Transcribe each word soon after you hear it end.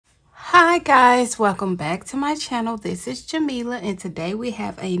Hi guys, welcome back to my channel. This is Jamila, and today we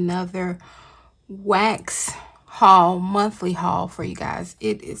have another wax haul, monthly haul for you guys.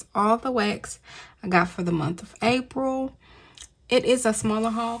 It is all the wax I got for the month of April. It is a smaller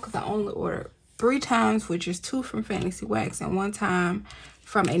haul because I only ordered 3 times, which is 2 from Fantasy Wax and 1 time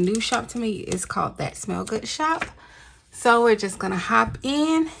from a new shop to me. It's called ThatSmellGoodShop. So we're just gonna hop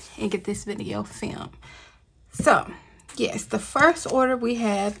in and get this video filmed. So yes, the first order we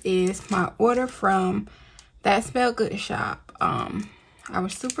have is my order from ThatSmellGoodShop. I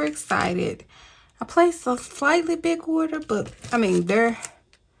was super excited. I placed a slightly big order, but I mean their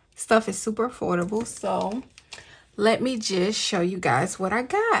stuff is super affordable. So let me just show you guys what I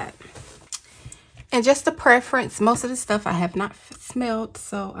got. And just a preference, most of the stuff I have not smelled,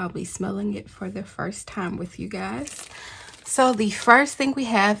 so I'll be smelling it for the first time with you guys. So the first thing we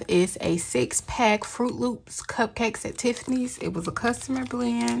have is a 6-pack Fruit Loops cupcakes at Tiffany's. It was a customer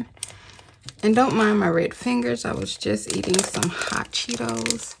blend. And don't mind my red fingers. I was just eating some hot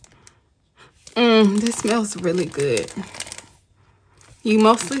Cheetos. This smells really good. You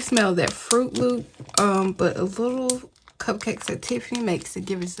mostly smell that Fruit Loop, but a little cupcakes at Tiffany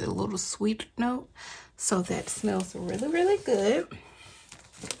gives it a little sweet note. So that smells really, really good.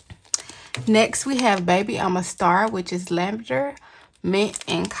 Next, we have Baby I'm a Star, which is lavender, mint,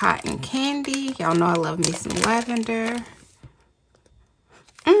 and cotton candy. Y'all know I love me some lavender.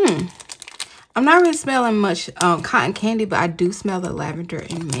 I'm not really smelling much cotton candy, but I do smell the lavender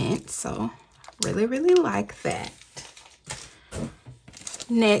and mint. So, really, really like that.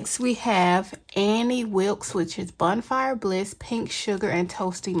 Next, we have Annie Wilkes, which is Bonfire Bliss, Pink Sugar, and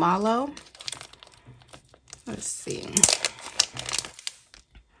Toasty Mallow. Let's see.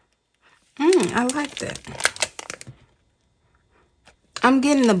 I like that. I'm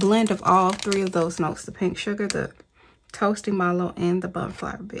getting the blend of all 3 of those notes. The pink sugar, the toasty mallow, and the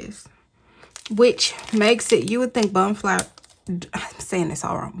bonfire bliss. Which makes it, you would think bonfire, I'm saying this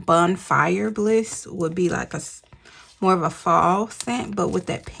all wrong. Bonfire bliss would be like more of a fall scent. But with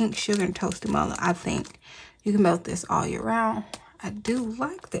that pink sugar and toasty mallow, I think you can melt this all year round. I do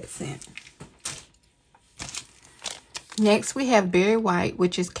like that scent. Next, we have Berry White,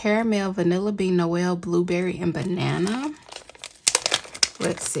 which is caramel, vanilla bean, Noel, blueberry, and banana.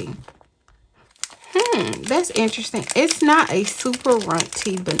 Let's see. That's interesting. It's not a super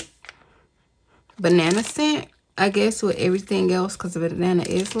runty banana scent, I guess, with everything else, because the banana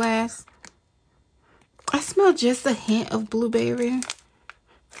is last. I smell just a hint of blueberry,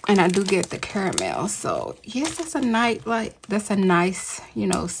 and I do get the caramel. So yes, that's a nice, you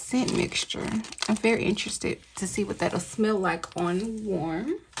know, scent mixture. I'm very interested to see what that'll smell like on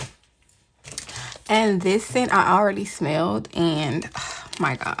warm. And this scent I already smelled, and oh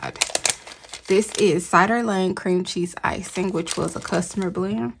my god, this is Cider Lane Cream Cheese Icing, which was a customer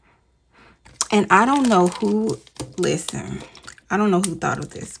blend. And I don't know who, listen, I don't know who thought of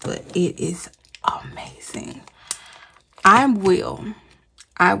this, but it is amazing. I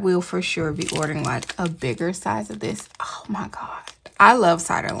will for sure be ordering like a bigger size of this. Oh my god, I love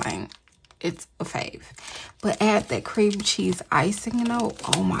Cider Lane. It's a fave. But add that cream cheese icing, you know,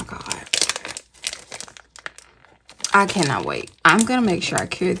 oh my god. I cannot wait. I'm going to make sure I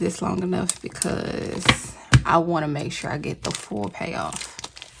cure this long enough because I want to make sure I get the full payoff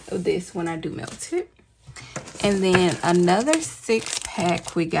of this when I do melt it. And then another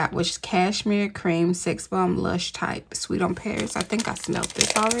 6-pack we got, which is Cashmere Cream Sex Bomb Lush Type Sweet on Pears. I think I smelled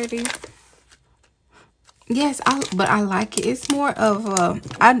this already. Yes, but I like it. It's more of a,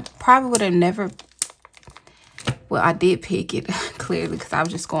 I probably would have never, well, I did pick it clearly because I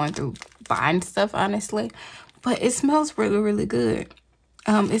was just going through buying stuff, honestly. But it smells really, really good.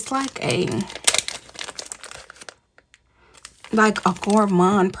 It's like a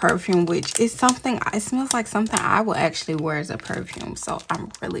gourmand perfume, which is something, it smells like something I will actually wear as a perfume. So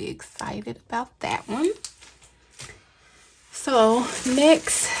I'm really excited about that one. So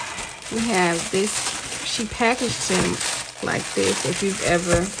next we have this. She packaged them like this if you've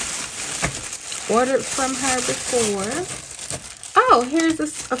ever ordered from her before. Oh, here's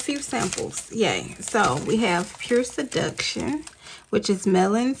a few samples. Yay. So we have Pure Seduction, which is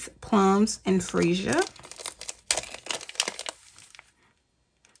melons, plums, and freesia.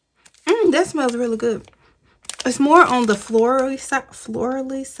 That smells really good. It's more on the florally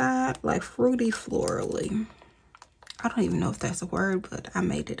side, like fruity florally. I don't even know if that's a word, but I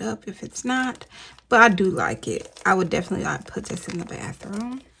made it up if it's not. But I do like it. I would definitely like put this in the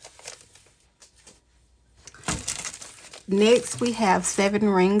bathroom. Next, we have 7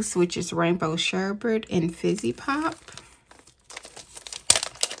 Rings, which is Rainbow Sherbet and Fizzy Pop.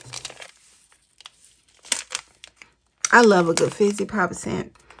 I love a good Fizzy Pop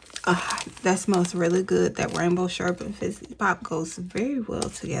scent. That smells really good. That rainbow sherbet and fizzy pop goes very well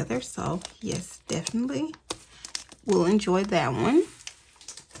together. So yes, definitely we'll enjoy that one.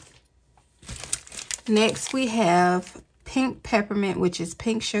 Next we have pink peppermint, which is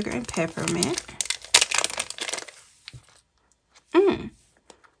pink sugar and peppermint.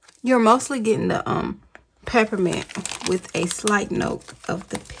 You're mostly getting the peppermint with a slight note of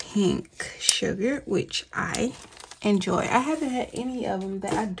the pink sugar, which I enjoy. I haven't had any of them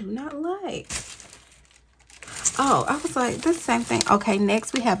that I do not like. Oh, I was like, the same thing. Okay,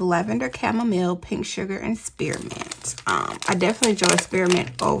 next we have lavender, chamomile, pink sugar, and spearmint. I definitely enjoy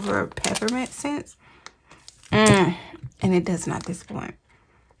spearmint over peppermint scents. And it does not disappoint.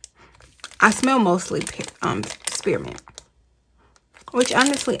 I smell mostly spearmint, which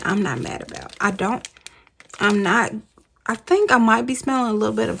honestly I'm not mad about. I think I might be smelling a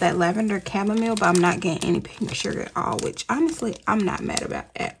little bit of that lavender chamomile, but I'm not getting any pink sugar at all, which honestly I'm not mad about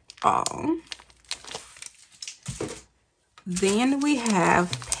at all. Then we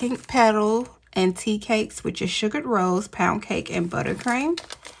have pink petal and tea cakes, which is sugared rose, pound cake, and buttercream.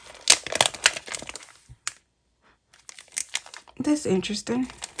 That's interesting.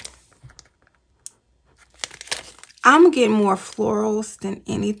 I'm getting more florals than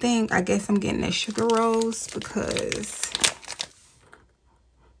anything. I guess I'm getting that sugar rose because,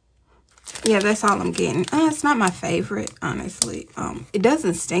 yeah, that's all I'm getting. It's not my favorite, honestly. It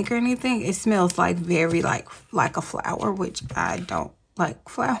doesn't stink or anything. It smells like very like a flower, which I don't like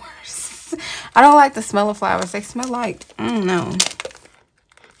flowers. I don't like the smell of flowers. They smell like, I don't know.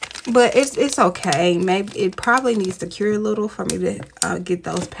 But it's okay. Maybe it probably needs to cure a little for me to get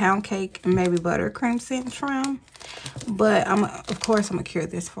those pound cake and maybe buttercream scents from. But of course I'm gonna cure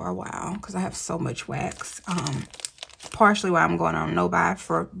this for a while because I have so much wax. Partially why I'm going on no buy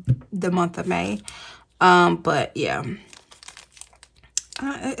for the month of May. But yeah,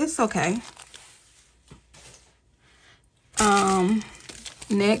 it's okay.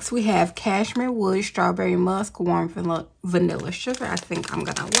 Next we have cashmere wood, strawberry musk, warm vanilla sugar. I think I'm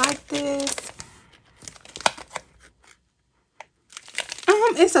gonna like this.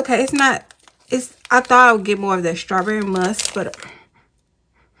 It's okay. It's not. I thought I would get more of the strawberry musk, but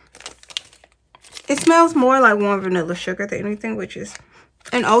it smells more like warm vanilla sugar than anything, which is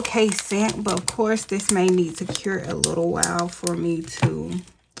an okay scent. But of course, this may need to cure a little while for me to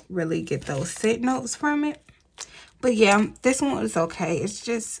really get those scent notes from it. But yeah, this one is okay.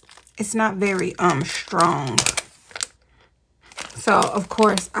 It's not very strong. So of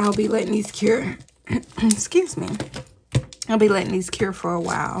course, I'll be letting these cure. Excuse me. I'll be letting these cure for a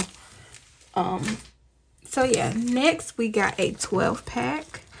while. So yeah, next we got a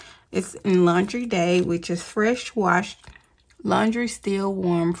 12-pack. It's in Laundry Day, which is fresh washed laundry still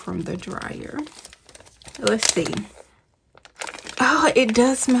warm from the dryer. Let's see. Oh, it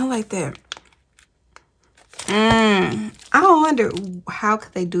does smell like that. I wonder how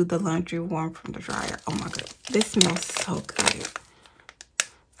could they do the laundry warm from the dryer. Oh my god, this smells so good.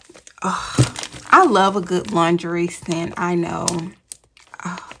 Oh, I love a good laundry scent. I know.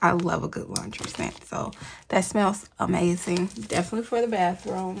 I love a good laundry scent. So that smells amazing. Definitely for the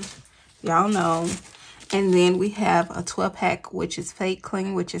bathroom. Y'all know. And then we have a 12-pack, which is Fake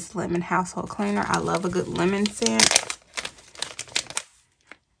Clean, which is lemon household cleaner. I love a good lemon scent.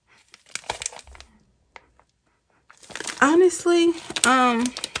 Honestly,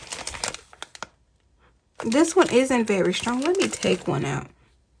 this one isn't very strong. Let me take one out.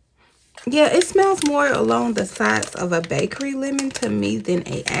 Yeah, it smells more along the sides of a bakery lemon to me than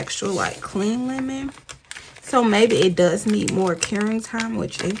a actual like clean lemon. So maybe it does need more curing time,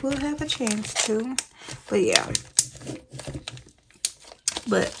 which it will have a chance to. But yeah.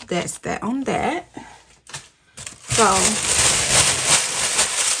 But that's that on that. So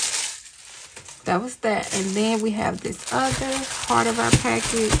that was that. And then we have this other part of our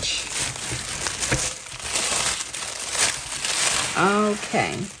package.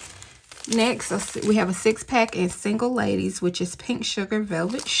 Okay. Next, we have a 6-pack in Single Ladies, which is pink sugar,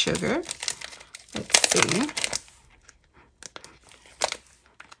 velvet sugar. Let's see.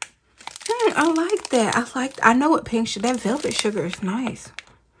 I like that. I know what pink sugar, that velvet sugar is nice.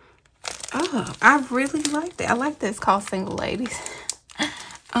 Oh, I really like that. I like that it's called Single Ladies.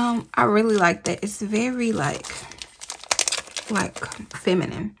 I really like that. It's very like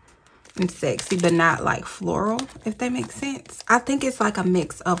feminine and sexy, but not like floral, if that makes sense. I think it's like a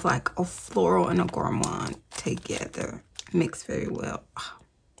mix of like a floral and a gourmand together. Mixed very well. Oh,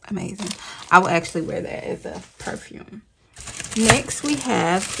 amazing. I will actually wear that as a perfume. Next we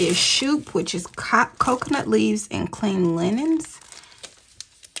have is Shoop, which is coconut leaves and clean linens.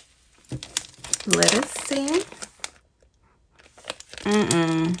 Let us see.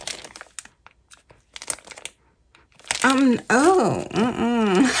 I'm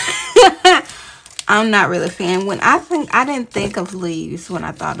not really a fan. I didn't think of leaves when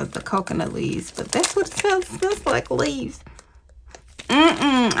I thought of the coconut leaves, but that's what it smells like, leaves.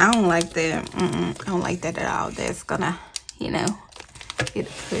 I don't like that. I don't like that at all. That's gonna, you know, get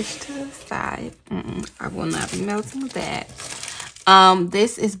pushed to the side. I will not be melting that.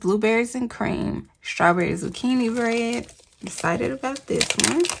 This is blueberries and cream, strawberry zucchini bread. Excited about this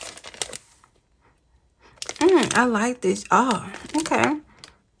one. I like this. Oh, okay.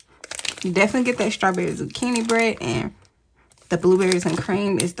 You definitely get that strawberry zucchini bread, and the blueberries and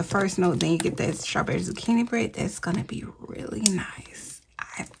cream is the first note. Then you get that strawberry zucchini bread. That's gonna be really nice.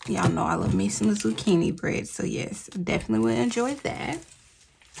 Y'all know I love me some zucchini bread, so yes, definitely will enjoy that.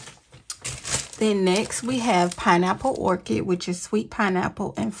 Then next we have pineapple orchid, which is sweet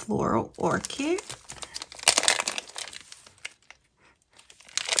pineapple and floral orchid.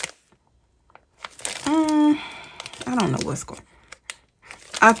 I don't know what's going on.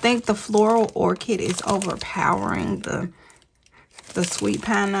 I think the floral orchid is overpowering the sweet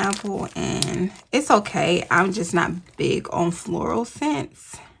pineapple, and it's okay. I'm just not big on floral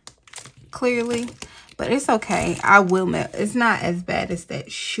scents, clearly, but it's okay. I will melt. It's not as bad as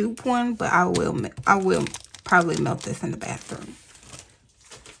that Shoop one, but I will probably melt this in the bathroom.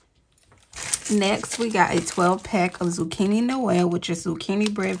 Next, we got a 12-pack of zucchini Noel, which is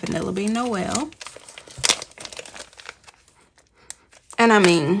zucchini bread, vanilla bean Noel. And I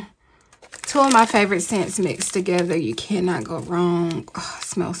mean, two of my favorite scents mixed together. You cannot go wrong. Oh, it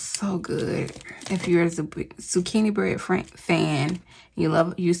smells so good. If you're a zucchini bread fan, you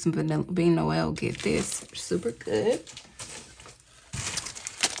love some vanilla bean Noel, get this. Super good.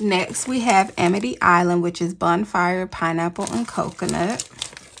 Next, we have Amity Island, which is bonfire, pineapple, and coconut.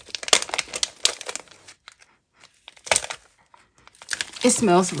 It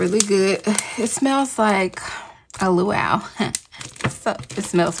smells really good. It smells like a luau. So it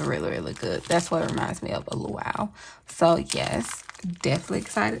smells really, really good. That's what it reminds me of, a luau. So yes, definitely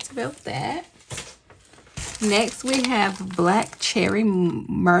excited to build that. Next, we have Black Cherry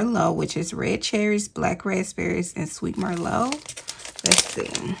Merlot, which is red cherries, black raspberries, and sweet Merlot. Let's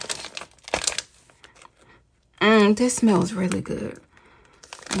see. This smells really good.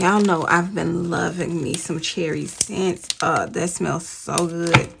 Y'all know I've been loving me some cherry scents. That smells so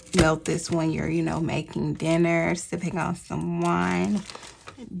good. Melt this when you're, you know, making dinner, sipping on some wine.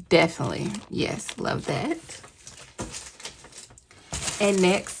 Definitely, yes, love that. And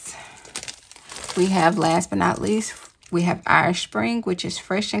next, we have, last but not least, we have Irish Spring, which is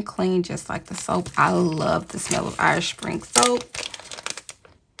fresh and clean, just like the soap. I love the smell of Irish Spring soap.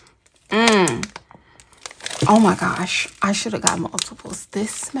 Oh my gosh, I should have got multiples.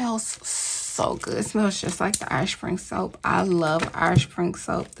 This smells so good. It smells just like the Irish Spring soap. I love Irish Spring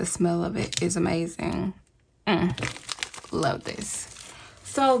soap. The smell of it is amazing. Love this.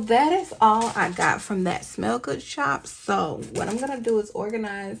 So that is all I got from That Smell Good Shop. So what I'm going to do is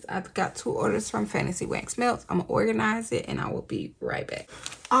organize. I've got 2 orders from Fantasywaxmelts. I'm going to organize it and I will be right back.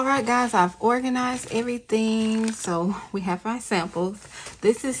 All right, guys, I've organized everything. So we have my samples.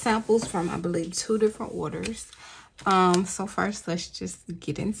 This is samples from, I believe, 2 different orders. So first, let's just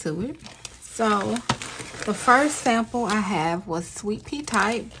get into it. So the first sample I have was Sweet Pea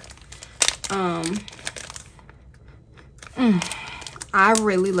Type. I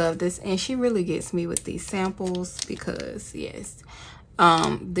really love this, and she really gets me with these samples because, yes,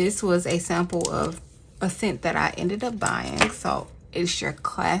 this was a sample of a scent that I ended up buying. So it's your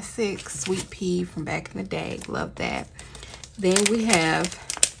classic sweet pea from back in the day. Love that. Then we have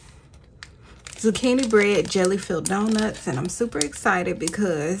zucchini bread jelly-filled donuts, and I'm super excited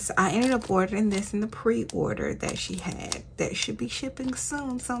because I ended up ordering this in the pre-order that she had that should be shipping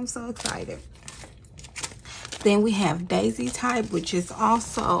soon, so I'm so excited. Then we have Daisy Type, which is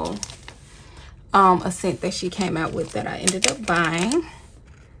also a scent that she came out with that I ended up buying.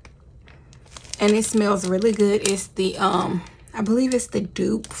 And it smells really good. It's the, I believe it's the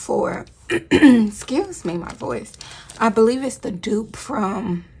dupe for, excuse me, my voice. I believe it's the dupe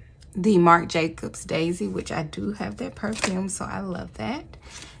from the Marc Jacobs Daisy, which I do have that perfume, so I love that.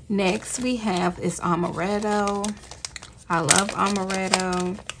 Next we have is Amaretto. I love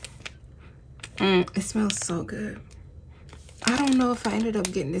Amaretto. It smells so good. I don't know if I ended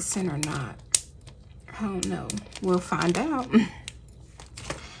up getting this scent or not. I don't know. We'll find out.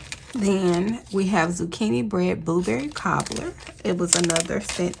 Then we have Zucchini Bread Blueberry Cobbler. It was another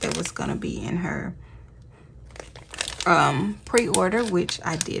scent that was going to be in her pre-order, which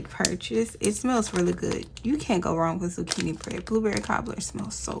I did purchase. It smells really good. You can't go wrong with Zucchini Bread. Blueberry Cobbler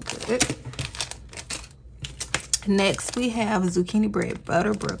smells so good. Next, we have zucchini bread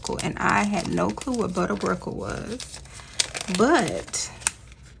butter brickle, and I had no clue what butter brickle was, but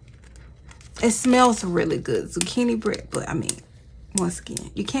it smells really good. Zucchini bread, but I mean, once again,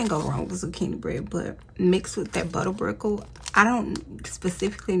 you can't go wrong with zucchini bread, but mixed with that butter brickle, I don't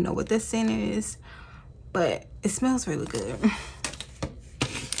specifically know what the scent is, but it smells really good.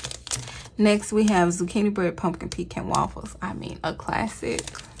 Next, we have zucchini bread pumpkin pecan waffles. I mean, a classic.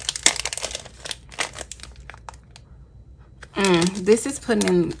 This is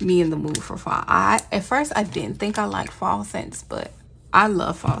putting me in the mood for fall. At first, I didn't think I liked fall scents, but I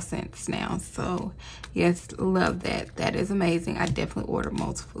love fall scents now. So, yes, love that. That is amazing. I definitely ordered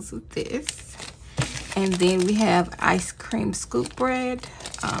multiples of this. And then we have ice cream scoop bread.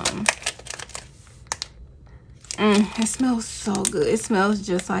 It smells so good. It smells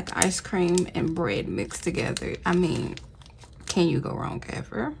just like ice cream and bread mixed together. I mean, can you go wrong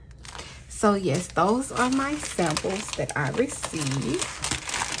ever? So yes, those are my samples that I received.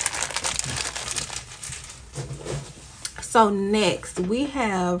 So next, we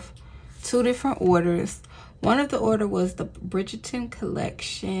have 2 different orders. One of the order was the Bridgerton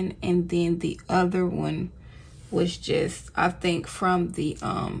collection, and then the other one was just, I think, from the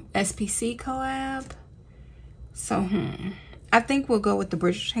SPC collab. So, I think we'll go with the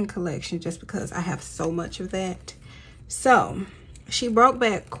Bridgerton collection just because I have so much of that. So, she brought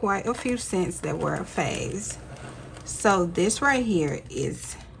back quite a few scents that were a phase. So, this right here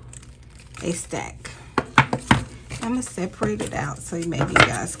is a stack. I'm going to separate it out so maybe you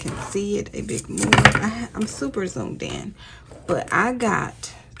guys can see it a bit more. I'm super zoomed in. But I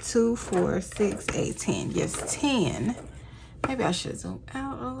got 2, 4, 6, 8, 10. Yes, 10. Maybe I should zoom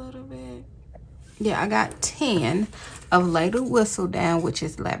out a little bit. Yeah, I got 10 of Lady Whistledown, which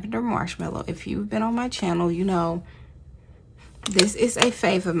is lavender marshmallow. If you've been on my channel, you know this is a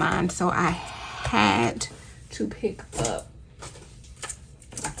fave of mine. So I had to pick up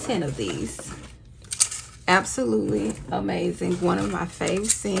 10 of these. Absolutely amazing. One of my fave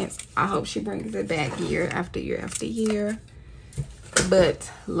scents. I hope she brings it back year after year after year.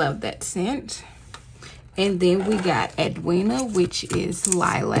 But love that scent. And then we got Edwina, which is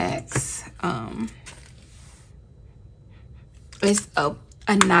lilacs. It's a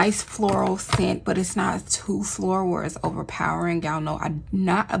nice floral scent, but it's not too floral where it's overpowering. Y'all know I'm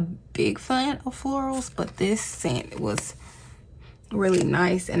not a big fan of florals, but this scent was really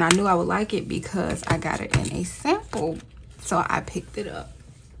nice, and I knew I would like it because I got it in a sample, so I picked it up.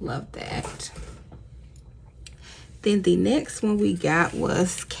 Love that. Then the next one we got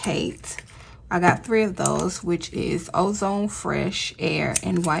was Kate. I got 3 of those, which is Ozone, Fresh Air,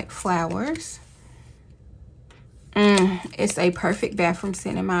 and White Flowers. It's a perfect bathroom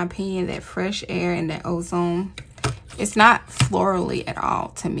scent in my opinion. That Fresh Air and that Ozone. It's not florally at all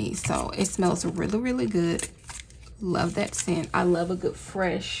to me, so it smells really, really good. Love that scent. I love a good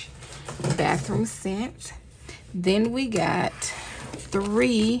fresh bathroom scent. Then we got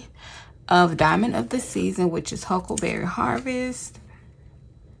 3 of Diamond of the Season, which is Huckleberry Harvest.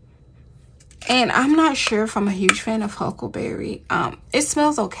 And I'm not sure if I'm a huge fan of Huckleberry. It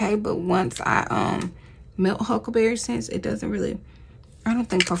smells okay, but once I melt Huckleberry scents, it doesn't really, I don't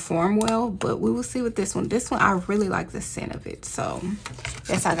think, perform well. But we will see with this one. This one, I really like the scent of it. So,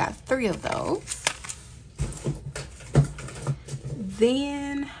 yes, I got 3 of those.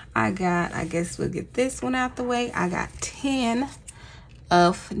 Then I guess we'll get this one out the way. I got 10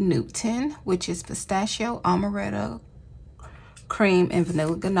 of Newton, which is pistachio, amaretto, cream, and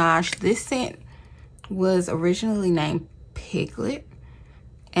vanilla ganache. This scent was originally named Piglet,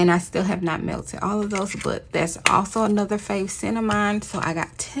 and I still have not melted all of those, but that's also another fave scent of mine. So I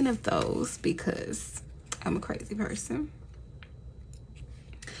got 10 of those because I'm a crazy person.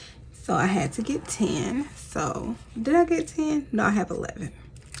 So I had to get 10. So did I get 10? No, I have 11.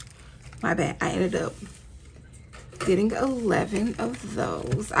 My bad. I ended up getting 11 of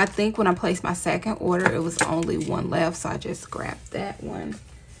those. I think when I placed my second order, it was only 1 left, so I just grabbed that one.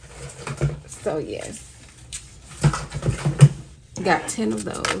 So yes, got 10 of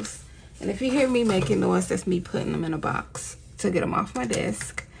those. And if you hear me making noise, that's me putting them in a box to get them off my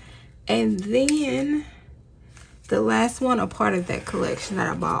desk. And then the last one, a part of that collection that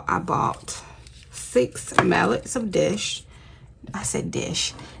I bought 6 mallets of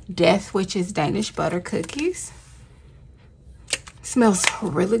Death, which is Danish butter cookies. Smells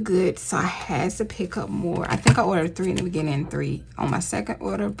really good, so I had to pick up more. I think I ordered 3 in the beginning and 3 on my second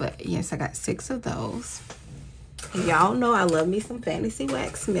order, but yes, I got 6 of those. Y'all know I love me some Fantasy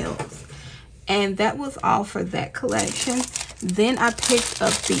Wax Melts, and that was all for that collection. Then I picked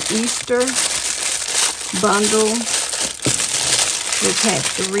up the Easter bundle, which had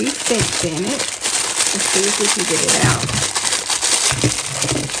 3 scents in it. Let's see if we can get it out.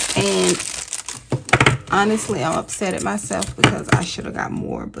 And honestly, I'm upset at myself because I should have got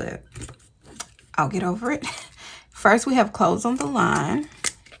more, but I'll get over it. First, we have Clothes on the Line,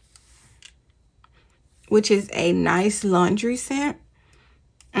 which is a nice laundry scent.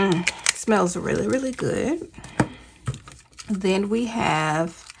 Smells really, really good. Then we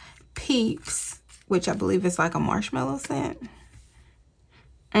have Peeps, which I believe is like a marshmallow scent.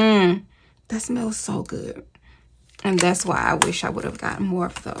 That smells so good. And that's why I wish I would have gotten more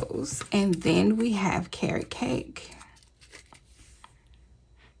of those. And then we have Carrot Cake.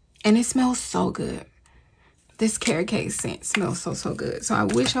 And it smells so good. This carrot cake scent smells so, so good. So I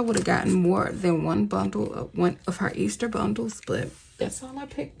wish I would have gotten more than one of her Easter bundles, but that's all I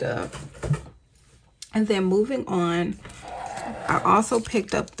picked up. And then moving on, I also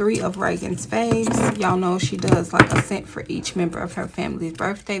picked up 3 of Reagan's faves. Y'all know she does like a scent for each member of her family's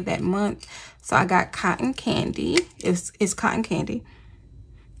birthday that month. So I got Cotton Candy. It's Cotton Candy.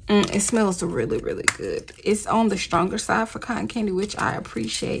 It smells really, really good. It's on the stronger side for Cotton Candy, which I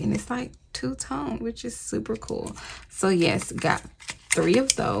appreciate. And it's like 2-tone, which is super cool. So yes, got 3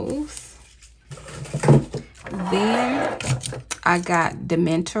 of those. Then I got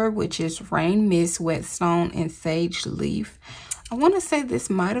Dementor, which is Rain Mist, Whetstone, and Sage Leaf. I want to say this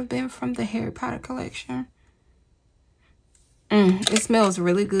might have been from the Harry Potter collection. It smells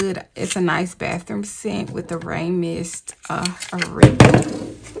really good. It's a nice bathroom scent with the Rain Mist. I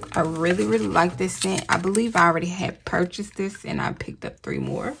really, really like this scent. I believe I already had purchased this and I picked up 3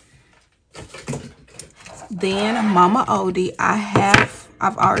 more. Then Mama Odie,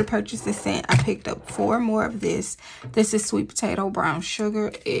 I've already purchased this scent. I picked up 4 more of this. This is Sweet Potato Brown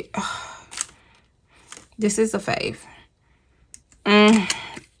Sugar. This is a fave.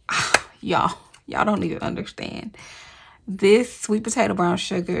 Y'all don't even understand. This Sweet Potato Brown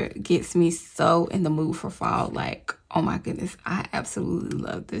Sugar gets me so in the mood for fall. Like, oh my goodness, I absolutely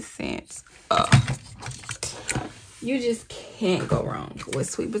love this scent. You just can't go wrong with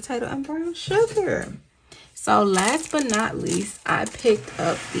Sweet Potato and Brown Sugar. So last but not least, I picked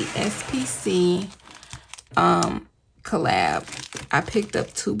up the SPC collab. I picked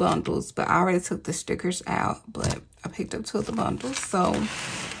up 2 bundles, but I already took the stickers out, but I picked up 2 of the bundles. So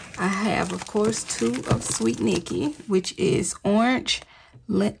I have, of course, 2 of Sweet Nikki, which is orange,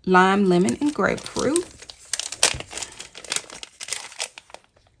 lime, lemon, and grapefruit.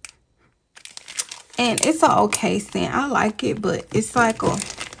 And it's an okay scent. I like it, but it's like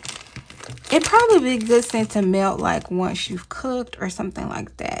it'd probably be a good scent to melt like once you've cooked or something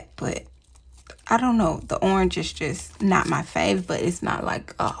like that. But I don't know. The orange is just not my fave, but it's not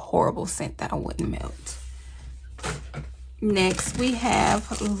like a horrible scent that I wouldn't melt. Next, we have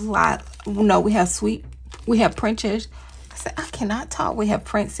Princess. I cannot talk. We have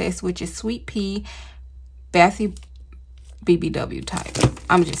Princess, which is Sweet Pea, Bathy BBW type.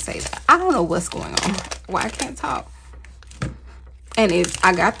 I'm just saying that. I don't know what's going on. Why I can't talk. And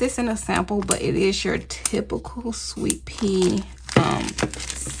I got this in a sample, but it is your typical Sweet Pea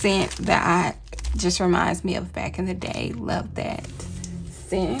scent that just reminds me of back in the day. Love that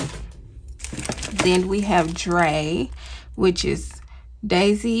scent. Then we have Dre, which is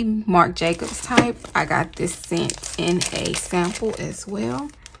Daisy Marc Jacobs type. I got this scent in a sample as well.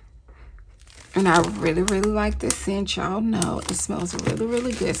 And I really, really like this scent. Y'all know it smells really,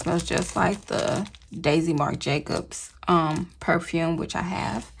 really good. It smells just like the Daisy Marc Jacobs perfume, which I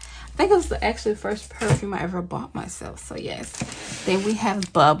have. I think it was actually the first perfume I ever bought myself. So yes. Then we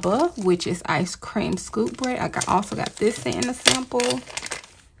have Bubba, which is ice cream scoop bread. I also got this scent in a sample.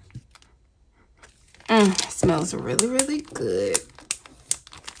 Smells really, really good.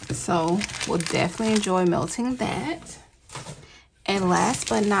 So we'll definitely enjoy melting that. And last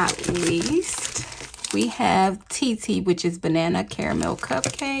but not least, we have TT, which is banana caramel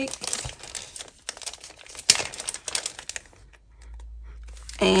cupcake.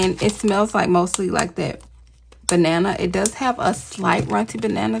 And it smells like mostly like that banana. It does have a slight runty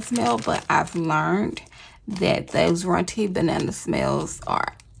banana smell, but I've learned that those runty banana smells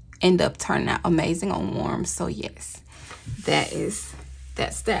end up turning out amazing on warm. So yes, that's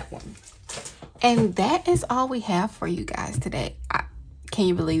that one. And that is all we have for you guys today. Can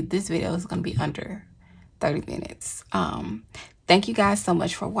you believe this video is going to be under 30 minutes? Thank you guys so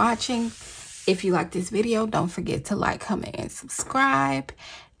much for watching. If you like this video, don't forget to like, comment, and subscribe.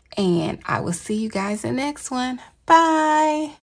 And I will see you guys in the next one. Bye.